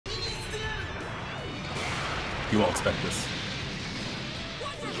You won't expect this.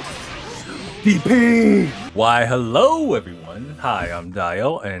 DP! Why, hello everyone. Hi, I'm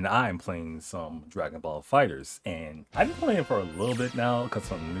Dio, and I'm playing some Dragon Ball FighterZ. And I've been playing for a little bit now because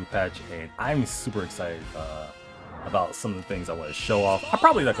of the new patch, and I'm super excited about some of the things I want to show off. I'm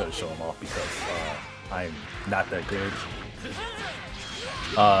probably not going to show them off because I'm not that good.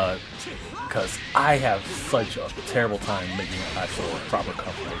 Because I have such a terrible time making actual proper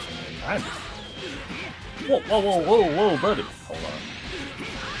confirmation. And I'm just... Whoa, brother. Hold on.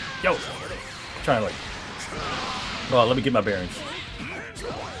 Yo! I'm trying to like... Oh, let me get my bearings.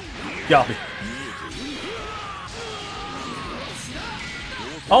 Y'all.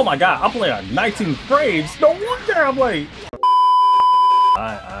 Oh my god, I'm playing on 19 frames! No wonder I'm late!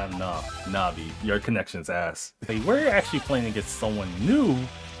 I'm Navi. Your connection's ass. Hey, we're actually playing against someone new.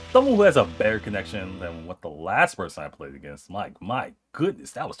 Someone who has a better connection than what the last person I played against. My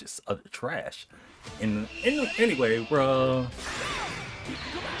goodness, that was just utter trash. And anyway, we're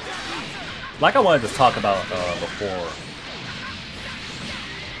like I wanted to talk about before.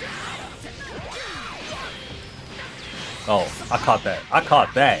 Oh, I caught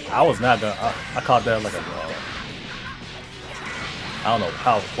that. I was not gonna. I caught that like a. I don't know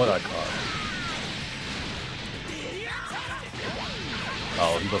what I caught.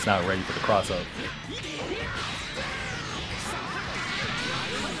 Oh, he was not ready for the cross up.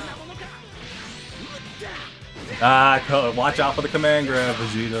 Watch out for the command grab,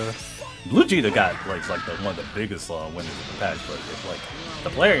 Vegeta. Blue Vegeta got like one of the biggest winners of the patch, but it's like the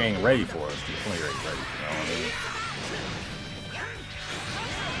player ain't ready for it. The player ain't ready. You know what I mean?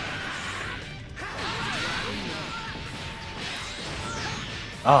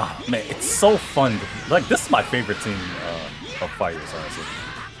 Ah, man, it's so fun. Like, this is my favorite team of fighters, honestly.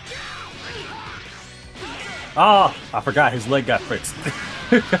 Ah, I forgot his leg got fixed.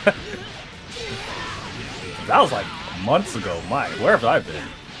 That was like months ago. Where have I been?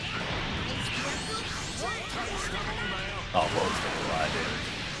 Oh, Broly's gonna ride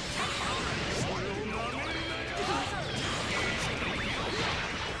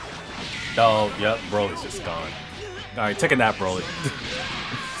it. Oh, yep, Broly's just gone. Alright, take a nap, Broly.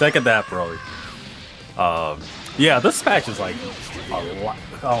 Take a nap, Broly. Yeah, this patch is like a lot.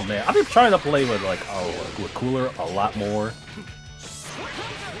 Oh man, I've been trying to play with like with Cooler a lot more.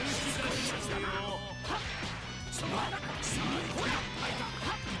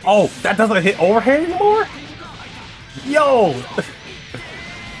 Oh, that doesn't hit overhead anymore? Yo!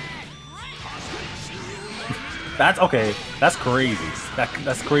 That's okay. That's crazy.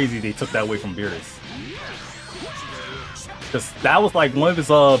 That's crazy they took that away from Beerus. Because that was like one of his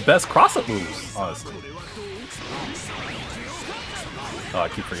best cross-up moves, honestly. Oh, I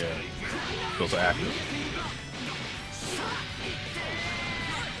keep forgetting. Those are active.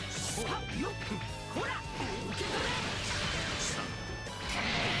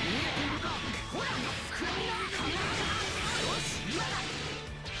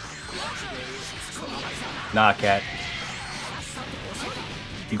 Nah, cat.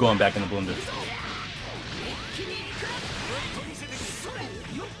 You going back in the blender.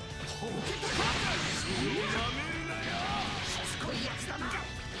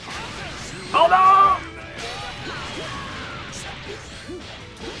 Oh no!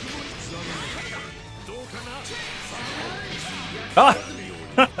 Ah!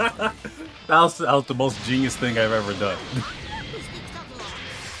 that was the most genius thing I've ever done.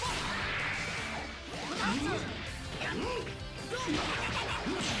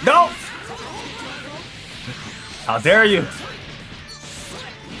 No! How dare you!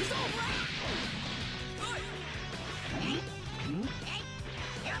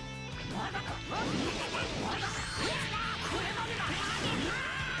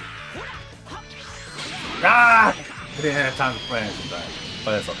 Ah! I didn't have time to plan sometimes,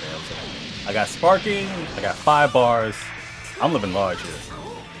 but that's okay. I got sparking, I got 5 bars. I'm living large here.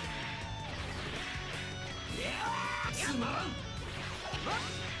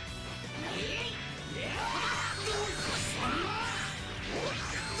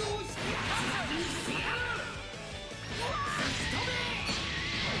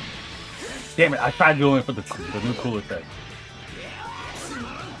 Damn it, I tried going for the new cooler thing.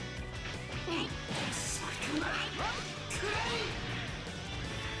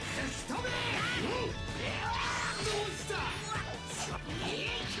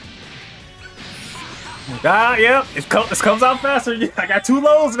 Ah, yep, it comes out faster. I got 2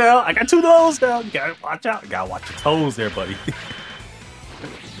 lows now. You gotta watch out. You gotta watch your toes there, buddy.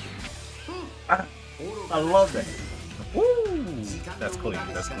 I love that. Woo! That's clean.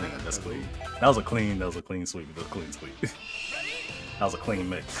 That was a clean sweep. That was a clean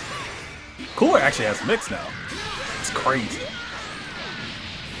mix. Cooler actually has mix now. It's crazy.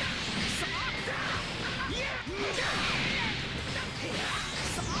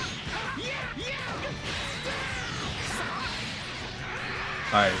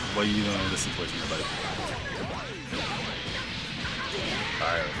 Alright, what are you doing in this situation, buddy?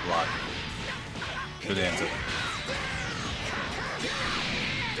 Alright, block. Good answer.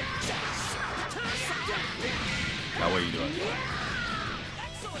 Now what are you doing?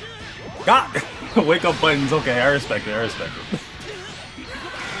 God! Wake up buttons, okay, I respect it, I respect it.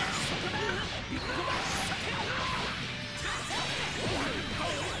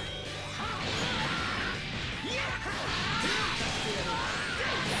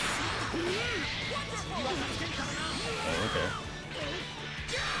 Oh, okay.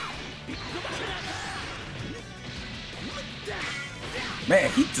 Man,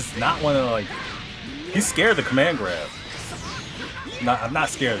 he does not want to, like... He's scared of the command grab. I'm not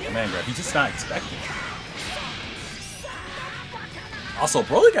scared of the command grab. He's just not expecting it. Also,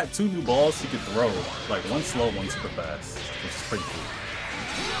 Broly got 2 new balls he could throw. Like, one slow, one super fast. Which is pretty cool.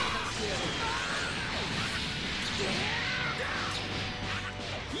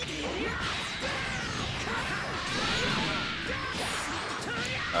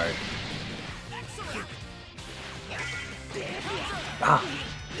 Alright. Ah!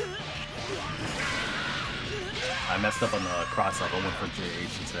 I messed up on the cross up. I went for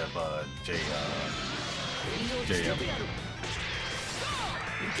JH instead of JM.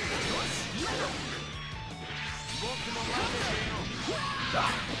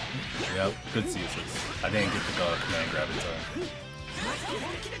 Ah. Yep, good seasons. I didn't get the command grab in time.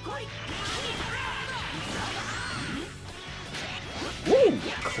 Woo!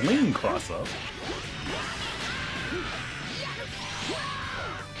 Clean cross up.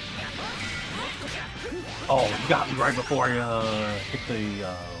 Oh, you got me right before I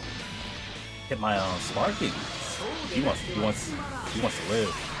hit my sparking. He wants to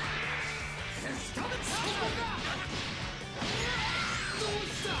live.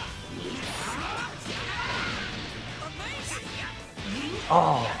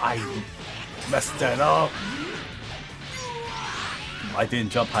 Oh, I messed that up. I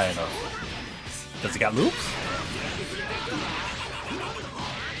didn't jump high enough. Does he got loops?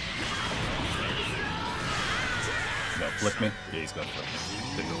 Flip me? Yeah, he's gonna flip me.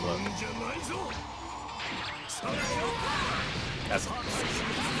 Didn't look. That's all.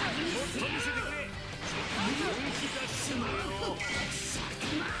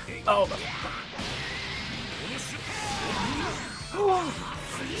 Oh no.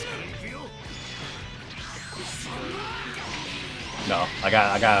 No, I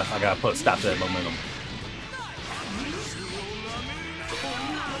gotta put stop that momentum.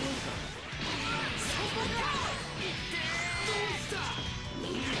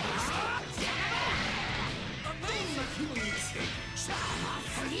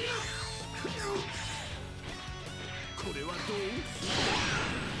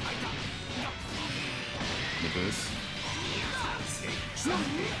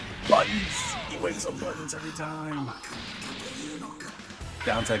 Buttons! He wins on buttons every time.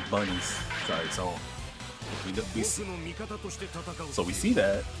 Down tech buttons. Sorry, so we see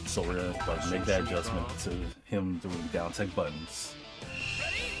that, so we're gonna make that adjustment to him doing down tech buttons.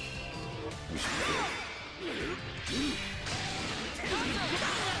 We should be good.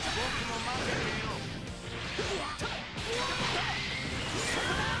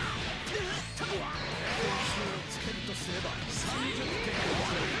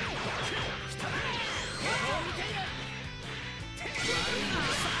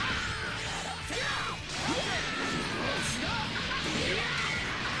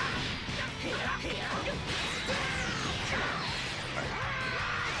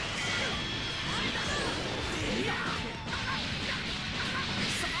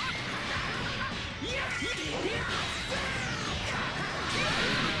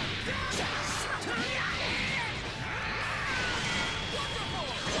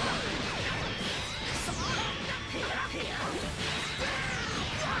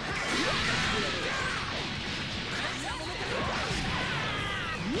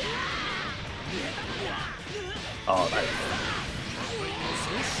 Oh, nice.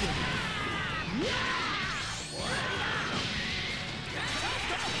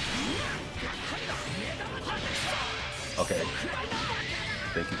 Okay.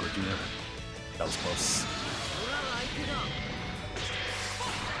 Thank you, Gogeta. That was close.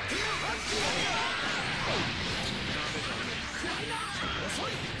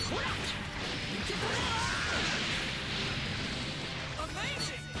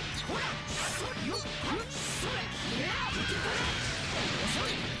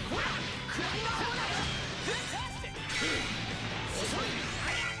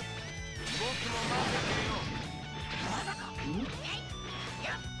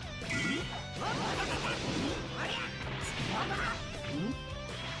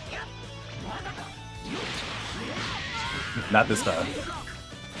 Not this time.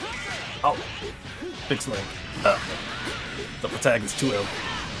 Oh, fixed leg. The protagonist 2L.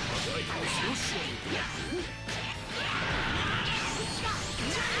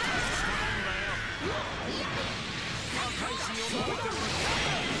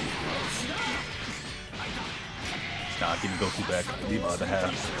 Nah, give me Goku back. I need my other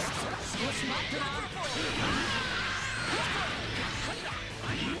half.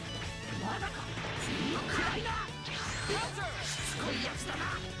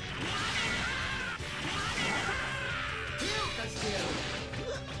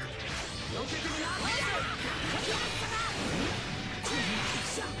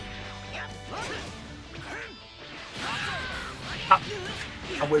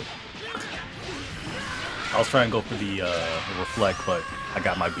 I was trying to go for the reflect, but I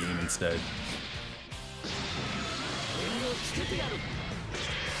got my beam instead.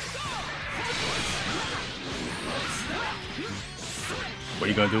 What are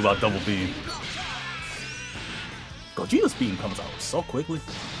you gonna do about double beam? Gogeta's beam comes out so quickly.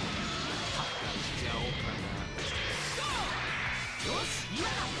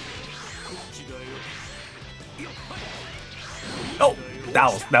 Oh,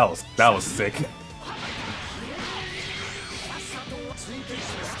 that was sick.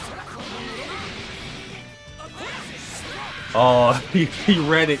 Oh, he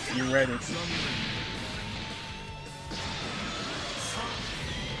read it. He read it.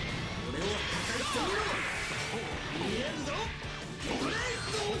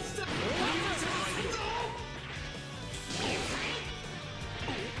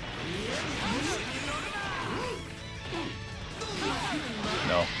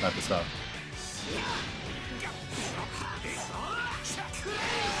 No, not this time.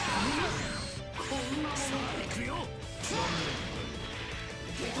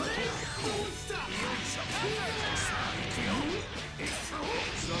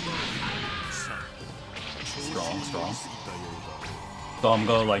 Strong. So I'm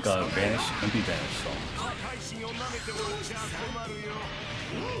gonna like vanish, empty vanish. So.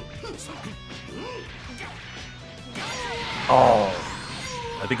 Oh,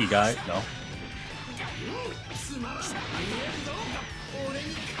 I think he got it. No.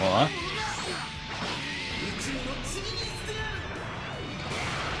 Hold on.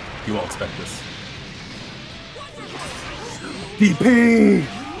 You won't expect this. DP!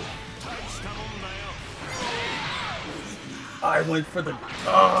 I went for the...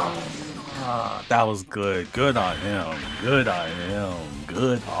 Oh, that was good. Good on him. Good on him.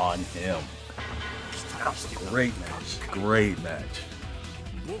 Good on him. That was a great match. Great match.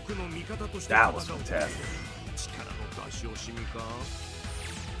 That was fantastic.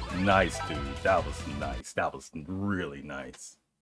 Nice, dude. That was nice. That was really nice.